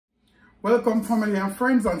Welcome family and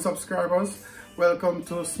friends and subscribers. Welcome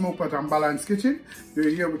to Smokepot and Balanced Kitchen. You're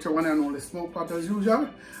here with your one and only Smokepot as usual.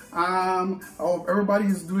 I hope everybody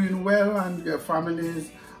is doing well and your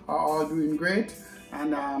families are all doing great.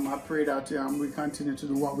 And I pray that we continue to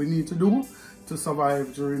do what we need to do to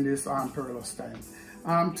survive during this perilous time.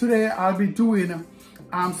 Today I'll be doing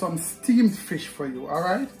some steamed fish for you,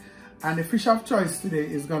 alright? And the fish of choice today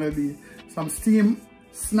is going to be some steamed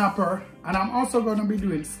snapper, and I'm also going to be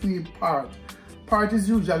doing steamed parrot. Parrot is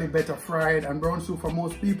usually better fried and brown soup for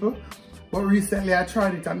most people, but recently I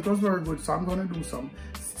tried it and it was very good, so I'm going to do some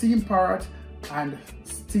steamed parrot and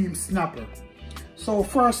steamed snapper. So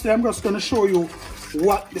firstly, I'm just going to show you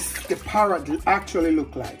what the parrot actually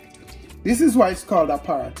look like. This is why it's called a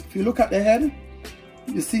parrot. If you look at the head,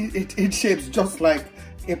 you see it shapes just like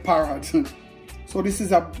a parrot. So this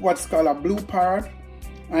is what's called a blue parrot,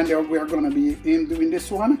 and we're going to be doing this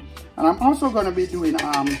one. And I'm also going to be doing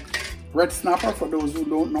red snapper. For those who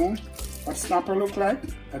don't know what snapper look like,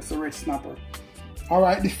 that's a red snapper. All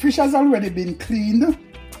right, the fish has already been cleaned,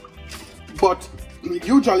 but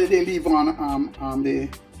usually they leave on the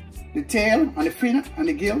tail and the fin and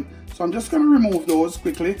the gill. So I'm just going to remove those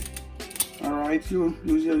quickly. All right, you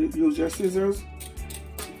use your scissors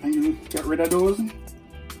and you get rid of those. All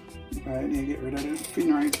right, you get rid of the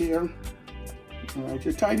fin right here. All right,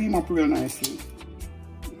 you tidy them up real nicely.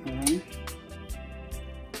 All right.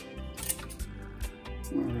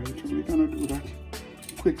 All right, so we're gonna do that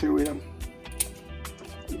quickly with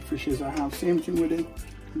the fishes I have. Same thing with the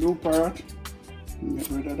blue parrot. Get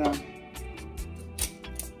rid of that.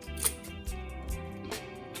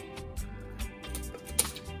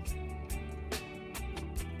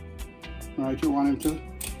 All right, you want them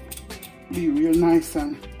to be real nice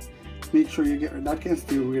and make sure you get rid of that. Can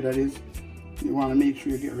stay where that is. You want to make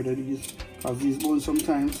sure you get rid of these, because these bones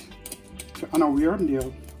sometimes, if you're unaware,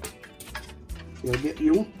 they'll get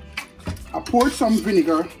you. I poured some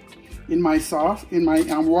vinegar in my sauce, in my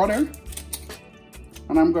water,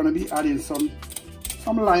 and I'm going to be adding some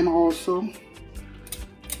lime also.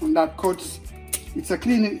 And that cuts, it's a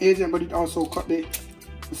cleaning agent, but it also cut the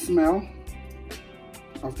smell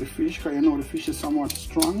of the fish, because you know the fish is somewhat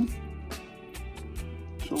strong.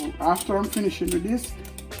 So after I'm finishing with this,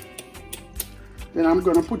 then I'm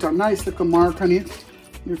going to put a nice little mark on it.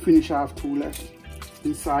 You finish, I have two left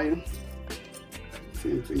inside.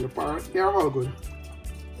 Same thing, the parrot, they're all good.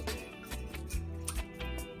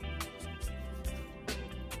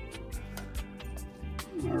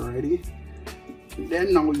 Alrighty.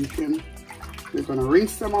 Then now you're going to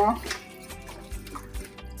rinse them off.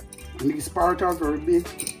 And these parrots are very big,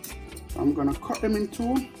 so I'm going to cut them in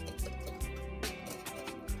two.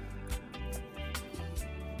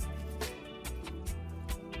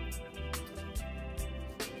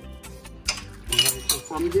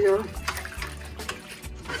 From here,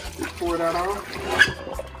 you pour that out.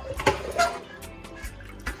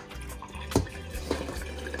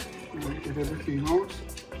 And get everything out.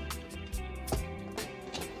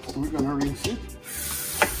 And we're gonna rinse it.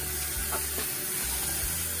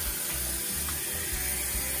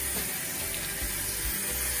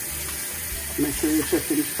 Make sure you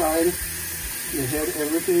check inside, the head,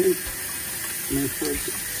 everything. Make sure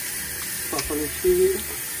it's properly sealed.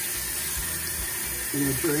 And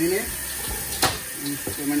you drain it and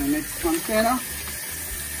put them in the next container.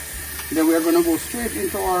 Then we're going to go straight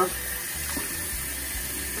into our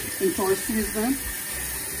seasoning.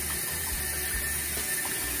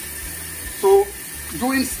 So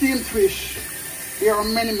doing steamed fish, there are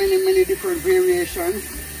many different variations,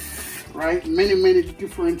 right? Many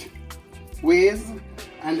different ways.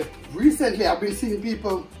 And recently I've been seeing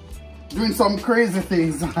people doing some crazy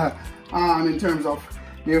things in terms of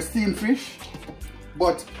their steamed fish.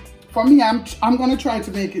 But for me, I'm going to try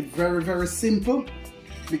to make it very simple,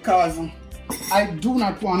 because I do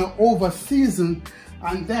not want to over season.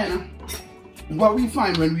 And then what we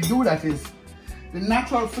find when we do that is the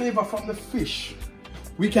natural flavor from the fish,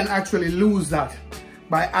 we can actually lose that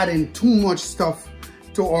by adding too much stuff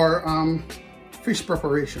to our fish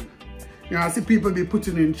preparation. You know, I see people be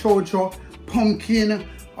putting in chocho, pumpkin,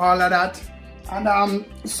 all of that, and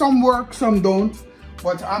some work, some don't.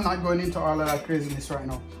 But I'm not going into all of that craziness right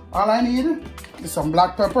now. All I need is some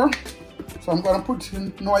black pepper. So I'm going to put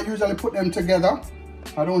in, I usually put them together.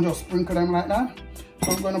 I don't just sprinkle them like that.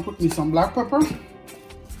 So I'm going to put me some black pepper,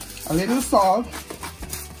 a little salt,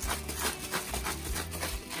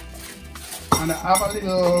 and I have a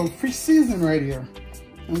little fish seasoning right here.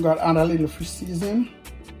 I'm going to add a little fish seasoning.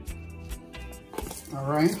 All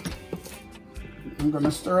right. I'm going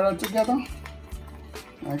to stir that together,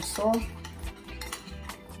 like so.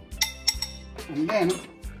 And then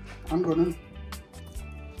I'm gonna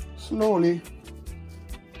slowly,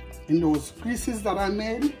 in those creases that I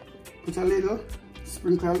made, put a little,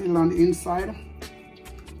 sprinkle a little on the inside.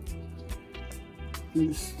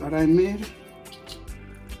 This that I made.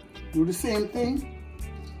 Do the same thing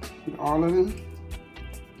with all of them.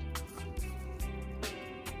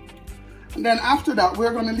 And then after that,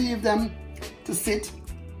 we're gonna leave them to sit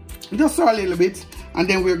just for a little bit, and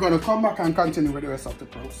then we're gonna come back and continue with the rest of the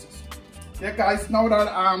process. Yeah guys, now that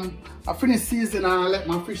I finished seasoning and I let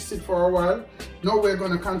my fish sit for a while, now we're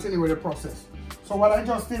gonna continue with the process. So what I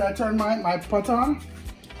just did, I turned my pot on,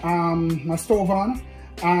 my stove on,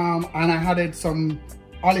 and I added some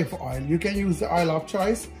olive oil. You can use the oil of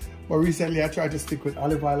choice, but recently I tried to stick with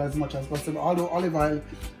olive oil as much as possible. Although olive oil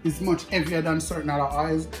is much heavier than certain other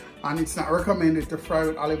oils, and it's not recommended to fry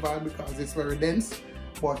with olive oil because it's very dense.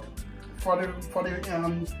 But for the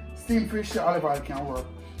steamed fish, the olive oil can work.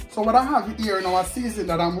 So what I have here in our season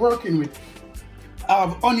that I'm working with, I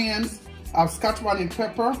have onions, I have Scotch bonnet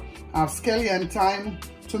pepper, I have scallion thyme,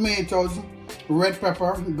 tomatoes, red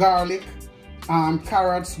pepper, garlic,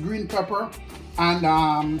 carrots, green pepper,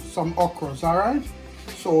 and some okras. All right.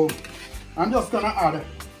 So I'm just gonna add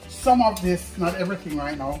some of this, not everything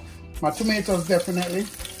right now. My tomatoes definitely,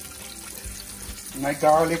 my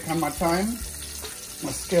garlic and my thyme,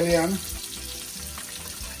 my scallion.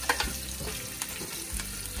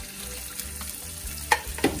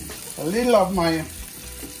 A little of my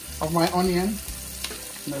onion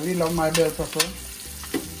and a little of my bell pepper.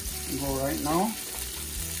 Go right now.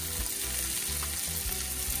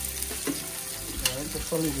 Alright,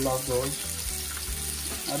 just a little of those.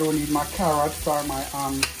 I don't need my carrots or my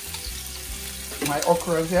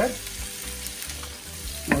okras yet.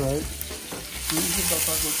 Alright. Let me give that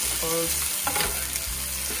a good first.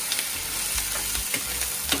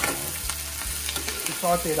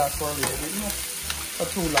 Saute that for a little bit, not for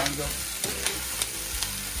too long, just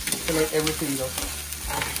to let everything just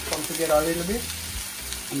come together a little bit.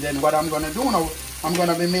 And then what I'm gonna do now, I'm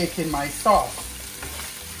gonna be making my sauce.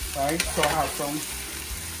 Right? So I have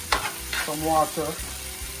some water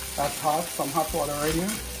that's hot, some hot water right here.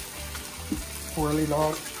 Pour a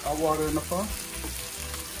little hot water in the pot.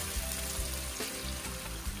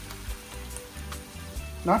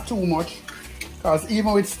 Not too much, because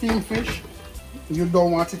even with steamed fish, you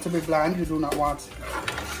don't want it to be bland. You do not want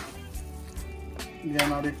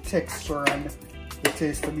the texture and the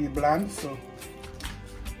taste to be bland, so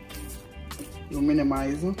you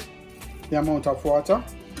minimize the amount of water.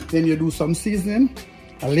 Then you do some seasoning,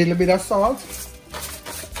 a little bit of salt,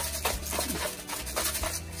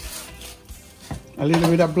 a little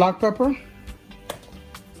bit of black pepper,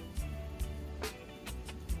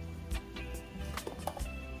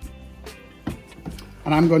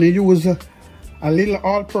 and I'm going to use a little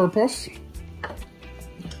all-purpose,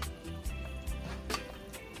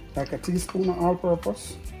 like a teaspoon of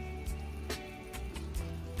all-purpose.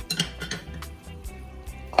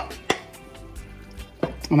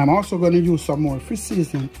 And I'm also going to use some more fish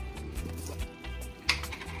seasoning.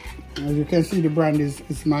 As you can see, the brand is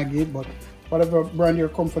Maggi, but whatever brand you're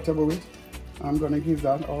comfortable with, I'm going to give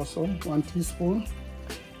that also 1 teaspoon.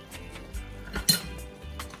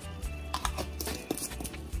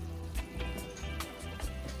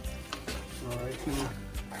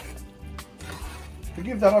 You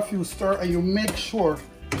give that a few stir, and you make sure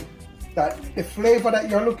that the flavor that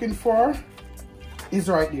you're looking for is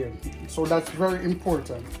right there. So that's very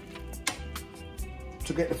important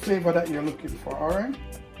to get the flavor that you're looking for. All right,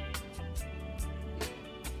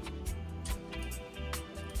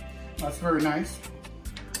 that's very nice.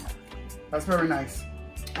 That's very nice.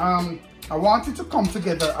 I want it to come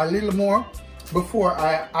together a little more before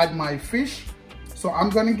I add my fish, so I'm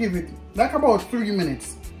gonna give it like about 3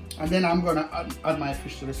 minutes. And then I'm gonna add my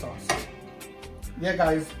fish to the sauce. Yeah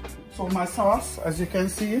guys, so my sauce, as you can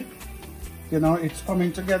see, you know, it's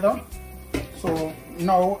coming together. So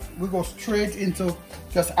now we go straight into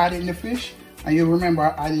just adding the fish. And you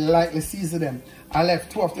remember, I lightly season them. I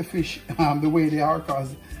left 2 of the fish the way they are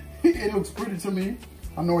because it looks pretty to me.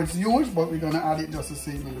 I know it's huge, but we're gonna add it just the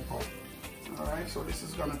same in the pot. All right, so this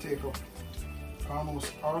is gonna take up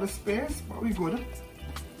almost all the space, but we're good.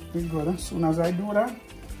 We're good. As soon as I do that,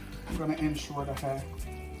 I'm going to ensure that I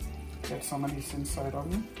get some of this inside of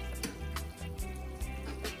it.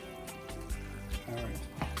 Alright.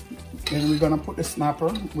 Then we're going to put the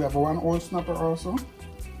snapper. We have 1 whole snapper also.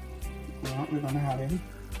 We're going to add in.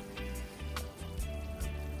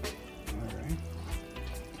 Alright.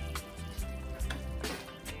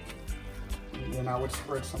 And then I would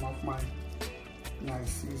spread some of my nice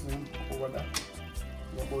seasoning over that.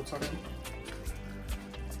 Both of them.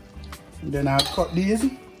 And then I'll cut these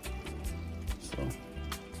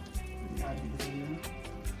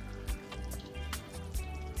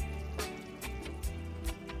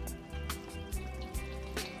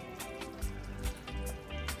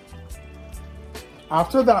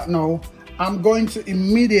After that now, I'm going to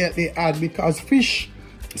immediately add, because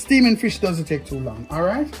steaming fish doesn't take too long, all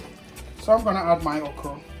right? So I'm gonna add my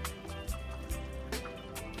okra. All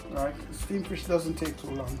right, steamed fish doesn't take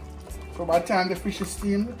too long. So by the time the fish is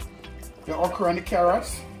steamed, the okra and the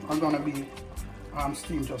carrots are gonna be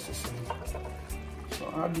steamed just the same. So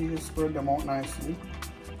add these, spread them out nicely.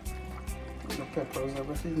 The peppers,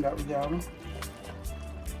 everything that we have.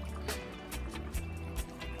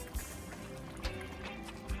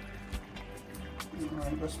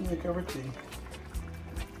 Alright, let's make everything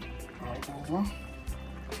all over.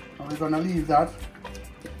 And we're gonna leave that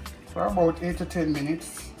for about 8 to 10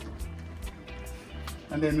 minutes.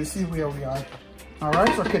 And then we see where we are.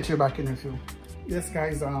 Alright, so I'll catch you back in a few. Yes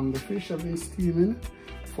guys, the fish have been steaming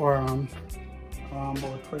for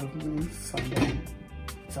about 12 minutes, and then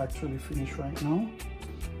it's actually finished right now.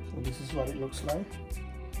 So this is what it looks like.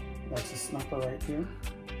 That's the snapper right here,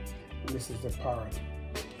 and this is the parrot.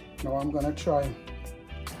 Now I'm gonna try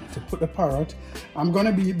to put the parrot. I'm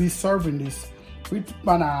gonna be serving this with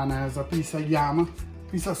banana as a piece of yam,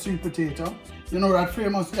 piece of sweet potato. You know that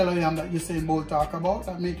famous yellow yam that Usain Bolt talk about,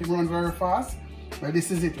 that make him run very fast? Well,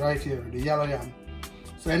 this is it right here, the yellow yam.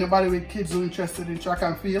 So anybody with kids who are interested in track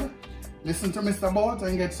and field, listen to Mr. Bolt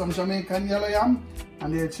and get some Jamaican yellow yam,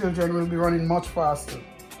 and their children will be running much faster.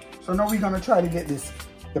 So now we're gonna try to get the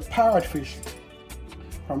parrot fish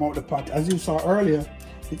from out the pot. As you saw earlier,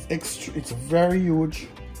 it's very huge.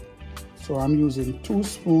 So I'm using 2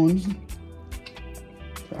 spoons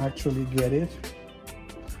to actually get it.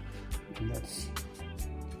 And that's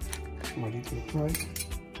what it looks like.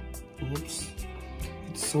 Oops,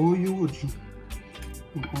 it's so huge.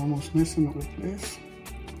 I'm almost messing up the place.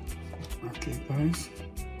 Okay guys,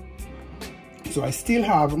 so I still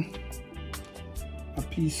have a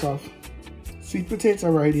piece of sweet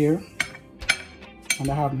potato right here, and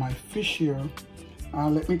I have my fish here.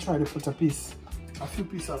 Let me try to put a few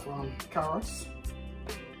pieces of carrots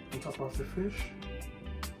on top of the fish,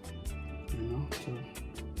 you know, to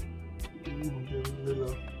do a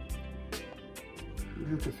little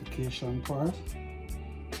beautification part.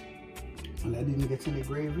 And I didn't get any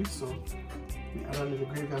gravy, so I add a little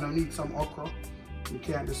gravy. And I need some okra. You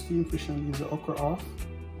can't just steam fish and leave the okra off.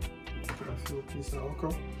 Put a few pieces of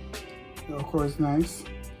okra. The okra is nice.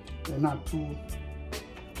 They're not too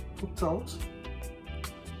cooked out.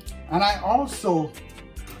 And I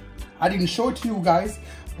didn't show it to you guys,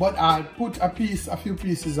 but I put a few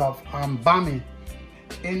pieces of bami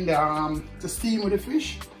in to steam with the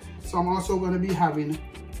fish. So I'm also going to be having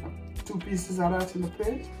 2 pieces of that in the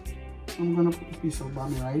plate. I'm going to put a piece of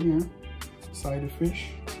bami right here beside the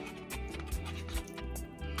fish.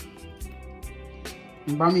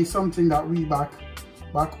 And bami is something that we back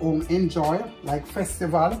home enjoy, like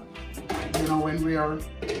festival, you know, when we are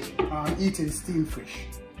eating steamed fish.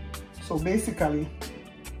 So basically,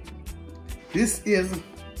 this is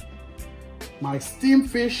my steamed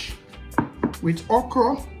fish with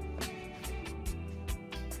okra.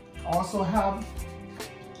 Also have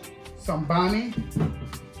some bami,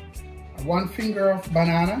 1 finger of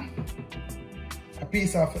banana, a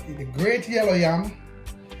piece of the great yellow yam,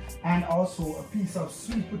 and also a piece of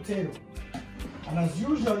sweet potato. And as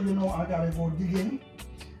usual, you know, I gotta go digging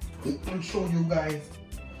and show you guys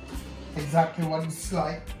exactly what it's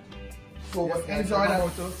like. So yes, enjoy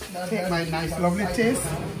that. Take my nice lovely taste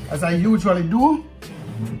as I usually do,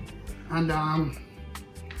 and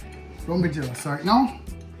don't be jealous right now.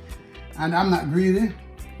 And I'm not greedy.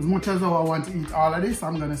 As much as I want to eat all of this,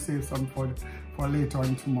 I'm gonna save some for later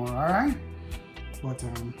on tomorrow. All right. But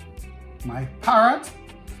my parrot,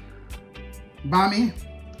 bami,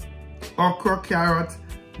 okra, carrot,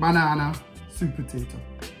 banana, sweet potato.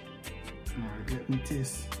 All right, let me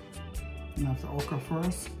taste enough the okra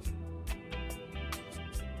first.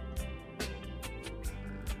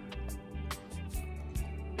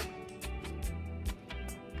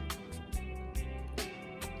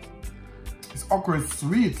 This okra is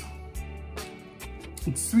sweet.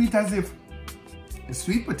 It's sweet as if the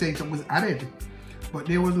sweet potato was added, but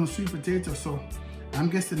there was no sweet potato, so I'm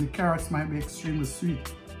guessing the carrots might be extremely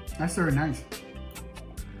sweet. That's very nice.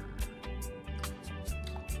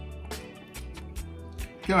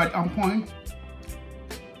 Carrot on point.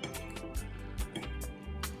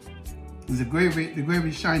 The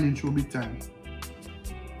gravy shining through big time.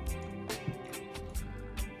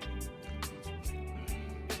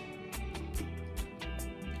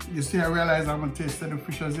 You see, I realize I haven't tasted the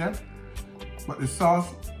fish as yet, but the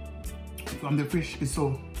sauce from the fish is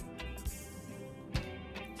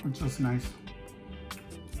it's just nice.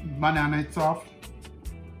 Banana is soft.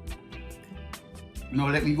 Now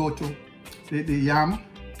let me go to the yam.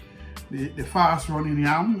 the fast running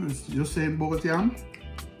yam. It's just saying both yam.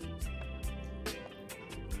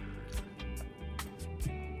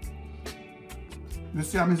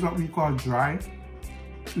 This yam is what we call dry.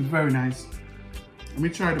 It's very nice. Let me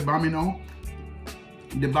try the bami now.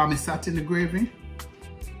 The bami sat in the gravy.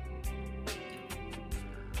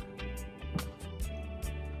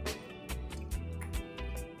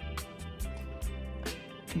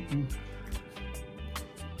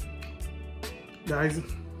 Guys,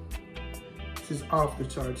 this is off the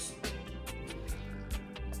charts.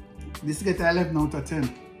 This gets 11 out of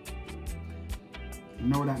 10. You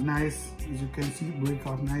know that nice, as you can see, break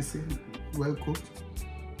off nicely, well cooked.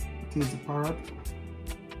 Taste the parrot.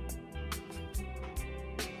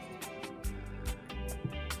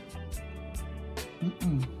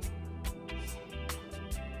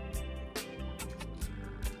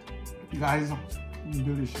 Guys,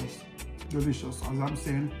 delicious, delicious. As I'm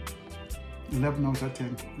saying, 11 out of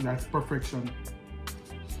 10. That's perfection.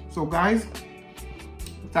 So guys,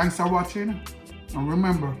 thanks for watching, and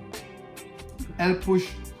remember, help push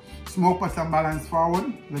Smokepot and Balance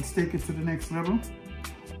forward. Let's take it to the next level.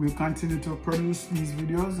 We'll continue to produce these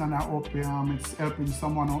videos, and I hope it's helping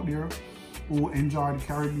someone out there who enjoy the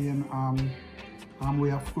Caribbean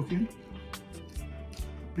way of cooking.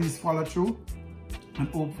 Please follow through, and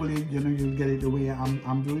hopefully you'll get it the way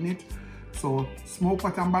I'm doing it. So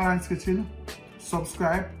Smokepot and Balance Kitchen,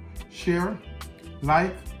 subscribe, share,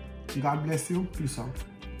 like. God bless you. Peace out.